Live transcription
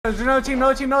There's another team,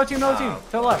 no team. To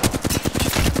the left.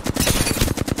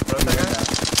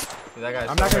 That guy's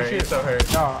I'm not gonna shoot. He's so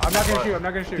hurt. No, I'm not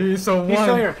gonna shoot. Dude, he's so He's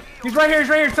still here. He's right here.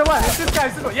 To the left. It's this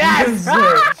guy. Yes!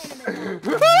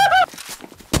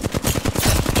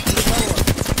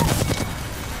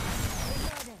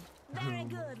 Very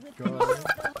good.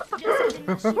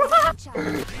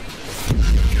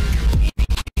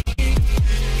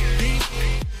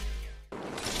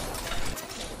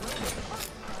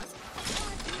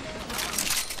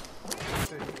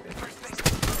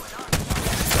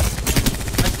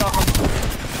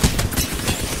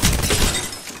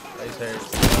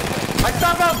 I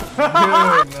stop him! Dude,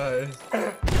 nice.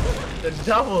 The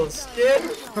double skip.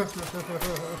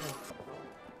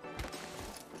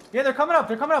 Yeah, they're coming up.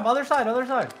 Other side.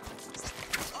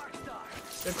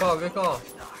 Good call.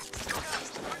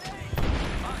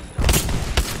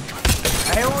 I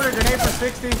hit one with a grenade for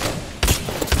 60. Nice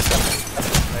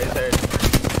hurt.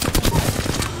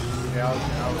 Yeah, I was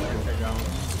gonna take that one.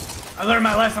 I learned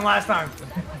my lesson last time.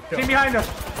 Team behind us.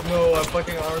 No, I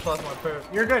fucking almost lost my perp.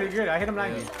 You're good. I hit him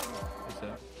 90. Yeah.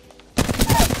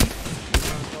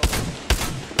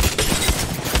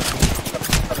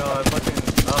 No, I fucking.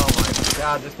 Oh my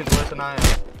god, this kid's worse than I am.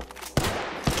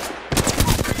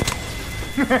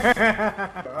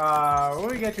 What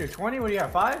do we get you? 20? What do you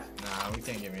have? 5? Nah, we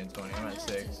can't give me a 20. I'm at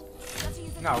 6.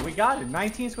 No, we got it.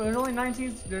 19. There's only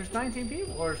 19. There's 19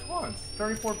 people or squads.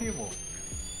 34 people.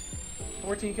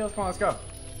 14 kills. Come on, let's go.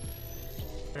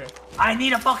 Here. I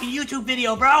need a fucking YouTube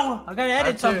video, bro. I gotta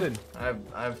edit something. I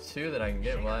have 2 that I can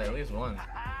get. Well, at least 1.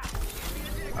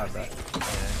 I bet.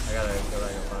 Yeah, I gotta go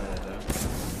back and find it though.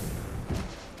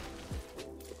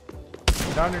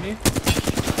 Down underneath.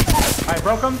 I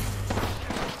broke him.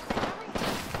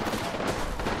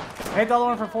 Hit the other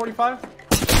one for 45.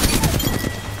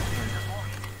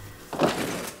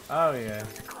 Oh yeah.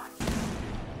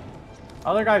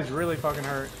 Other guy's really fucking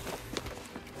hurt.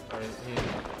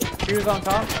 He was on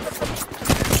top.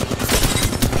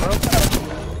 Broke.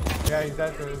 Yeah, he's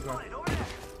dead for this one.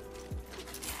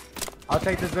 I'll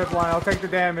take the zip line. I'll take the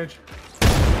damage.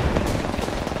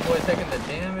 Boy, taking the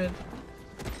damage.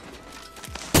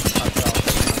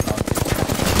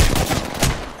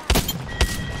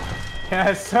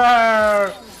 Yes,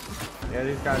 sir. Yeah,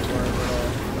 these guys were a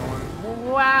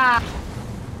little. Wow.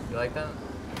 You like that?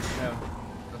 Yeah.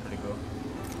 That's pretty cool.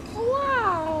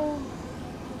 Wow.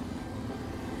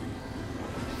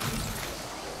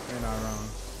 You're not wrong.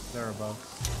 They're above.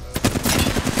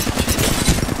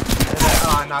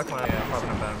 Oh, I knocked one out. Yeah, I'm popping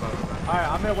him back. Alright,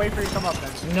 I'm gonna wait for you to come up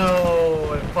then.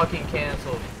 No, it fucking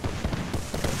canceled.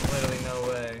 Literally no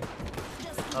way.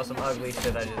 That was some ugly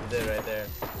shit I just did right there.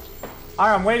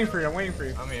 Alright, I'm waiting for you.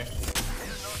 I'm here.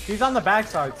 He's on the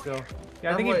backside still.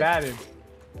 Yeah, I think he batted.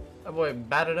 That boy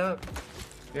batted up.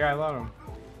 Yeah, I let him.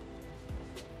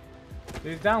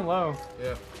 He's down low.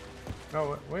 Yeah.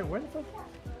 No, wait, where the fuck?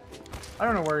 I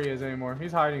don't know where he is anymore.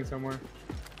 He's hiding somewhere.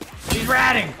 He's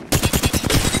ratting!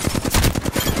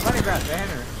 Let him grab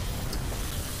banner.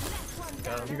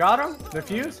 You got him? The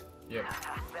fuse? Yep.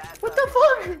 What the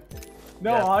fuck?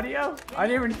 No Yeah. audio? I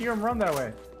didn't even hear him run that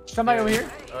way. Somebody over here?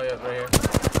 Oh yeah, right here.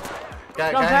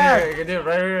 Guy Come here. You can do it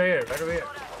right over here. Right over here.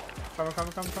 Coming.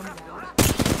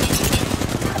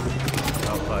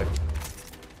 Oh fuck.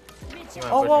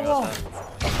 Oh, whoa.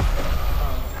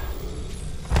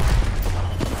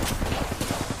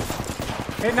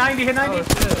 Hit 90. Oh shit.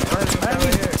 Right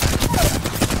here.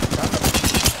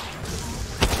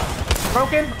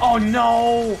 Broken? Oh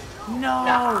no! No!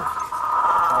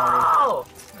 Sorry. Oh!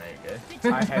 No, you're good.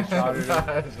 I headshotted him.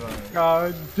 That's funny.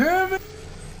 God damn it!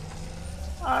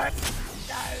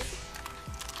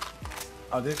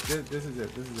 Oh, this is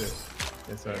it.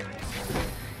 Yes, sir.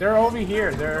 They're over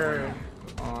here. They're.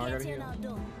 Oh, I gotta heal.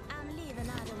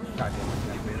 God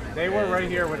damn it. They were right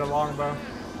here with a longbow.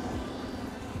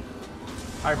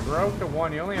 I broke the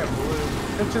one. You only have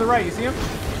blue. Look to the right. You see him?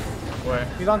 Where?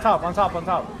 He's on top. Hit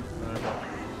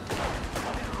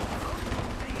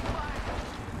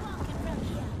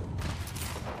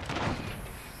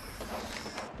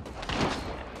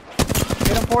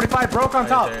him 45. Broke on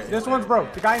top. This one's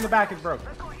broke. The guy in the back is broke.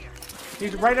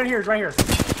 He's right in here. He's right here.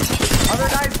 Other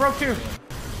guy's broke too.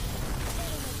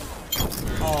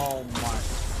 Oh my.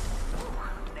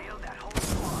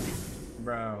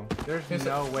 Bro, there's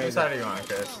no way. Whose side are you on,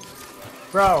 Chris?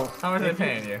 Bro. How much are they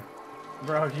paying you?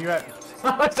 Bro, you have.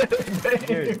 How much are they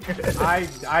paying you?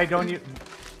 Dude, I don't even.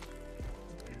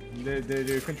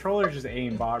 The controller's just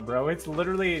aimbot, bro. It's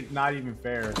literally not even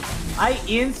fair. I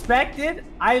inspected.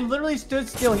 I literally stood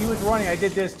still. He was running. I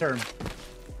did this turn.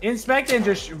 Inspected and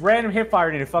just random hip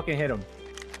fired and it fucking hit him.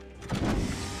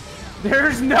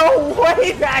 There's no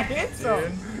way that hits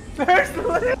him. There's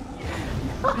literally.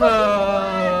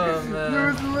 Oh, man. There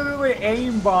was literally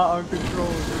aimbot on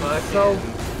controls. So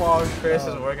fucked Chris is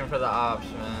up. working for the ops,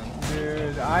 man.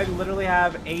 Dude, I literally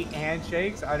have 8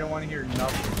 handshakes. I don't want to hear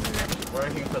nothing, dude.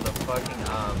 Working for the fucking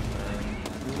ops,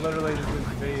 man. Literally just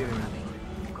invading.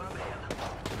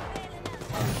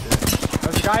 Oh shit.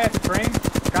 There's a guy at the crane.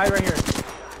 Guy right here.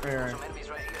 Right here.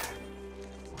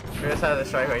 Chris had the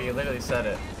strike rate. You literally said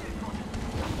it.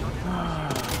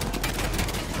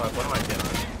 Fuck, what am I doing?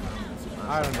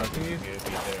 I don't know. Can you?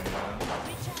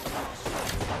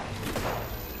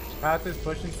 Path is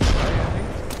pushing to the right, I think.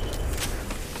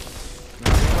 No,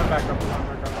 he went back up.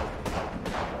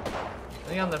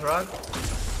 Is he on this rock?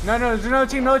 No, there's no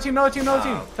team. To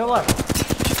the left.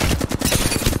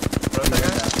 Where's that guy?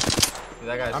 Dude,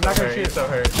 that guy's I'm so not gonna hurt. shoot. He's so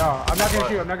hurt. No, I'm not gonna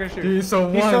shoot. I'm not gonna shoot. Dude, he's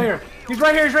so He's still here. He's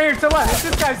right here. To the left. It's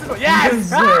this guy. It's this one.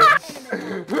 Yes!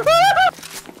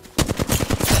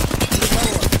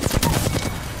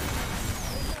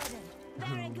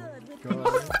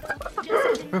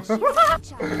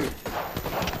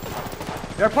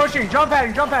 They're pushing. Jump at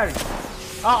him.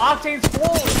 Octane's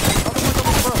full.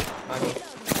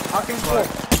 Octane's full.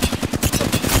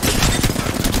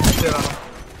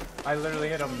 I literally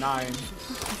hit him 9.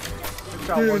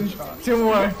 Shot Dude, one shot. 2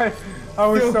 more. I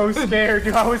was so scared,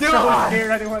 dude. I was so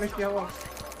scared. I didn't want to kill him.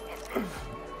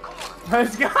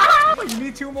 Let's go. You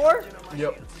need 2 more?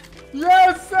 Yep.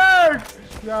 Yes, sir.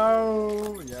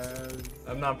 No. Yes.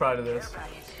 I'm not proud of this.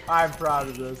 I'm proud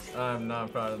of this. I'm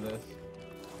not proud of this.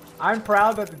 I'm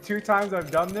proud that the 2 times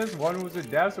I've done this, one was with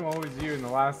Devs and one was you in the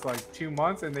last like 2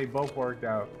 months, and they both worked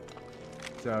out.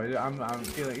 So I'm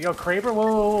feeling. Yo, Kraber,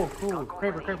 whoa, cool.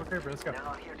 Kraber, let's go.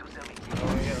 Oh,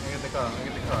 let me get the car.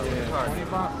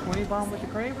 Yeah, 20 bomb with the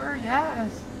Kraber,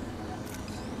 yes.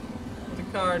 What's the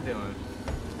car doing?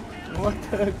 What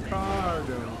the car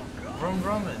doing?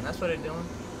 Vroom, that's what they're doing.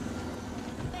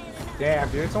 Damn,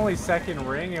 dude, it's only 2nd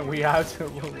ring and we have to.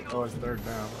 Oh, it's 3rd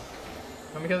now.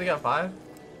 How many kills you got? 5?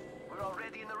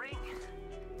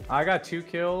 I got 2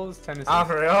 kills, 10 assists. Ah,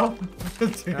 for real?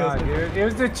 Nah, dude, it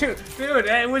was the 2. Dude,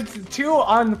 it was 2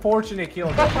 unfortunate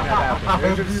kills that happened.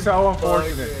 It was just so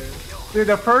unfortunate. Dude,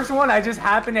 the first one, I just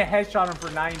happened to headshot him for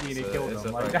 90 and it killed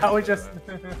him. Like, that was just...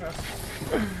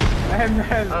 And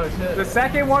then the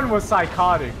second one was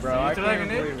psychotic, bro. I can't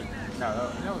believe it.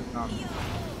 No, it's not.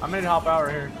 I'm gonna hop out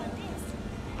right here.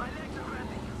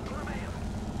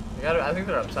 I think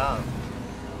they're up top.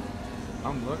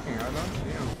 I'm looking, I don't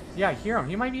see him. Yeah, I hear him.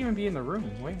 He might even be in the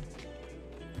room. Wait.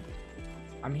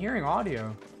 I'm hearing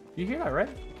audio. You hear that, right?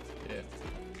 Yeah.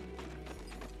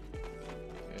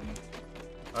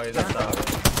 Oh, he's up top.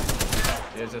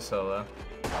 He's just solo.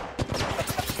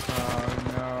 Oh,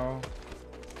 no.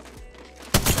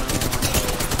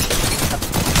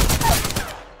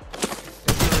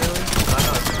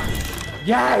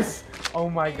 Yes! Oh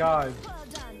my god.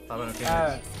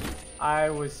 I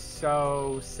was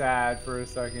so sad for a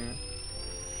second.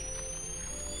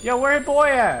 Yo, where your boy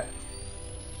at?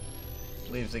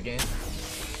 Leaves the game.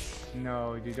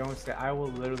 No, dude, don't say. I will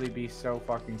literally be so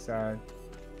fucking sad.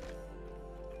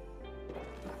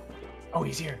 Oh,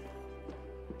 he's here.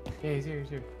 Yeah, he's here.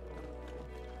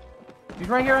 He's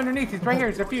right here underneath. He's right here.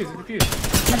 It's a fuse.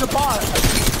 He's a bot.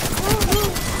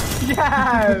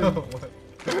 Yes!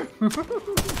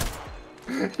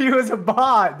 He was a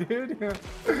bot, dude.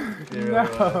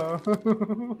 No.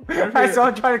 I saw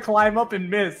him try to climb up and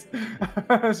miss.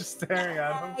 I was just staring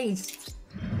at him. Nice.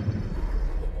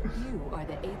 You are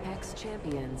the Apex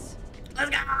champions. Let's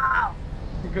go!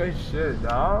 Good shit,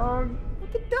 dog.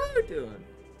 What the dog doing?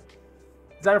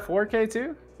 Is that a 4K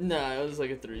too? Nah, it was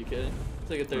like a 3K. It's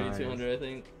like a 3200, Nice. I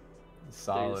think.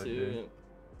 Solid, 32, dude. yeah.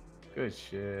 Good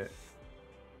shit.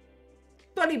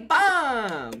 Tony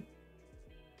Bomb!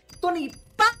 Tony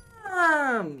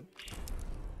Bomb!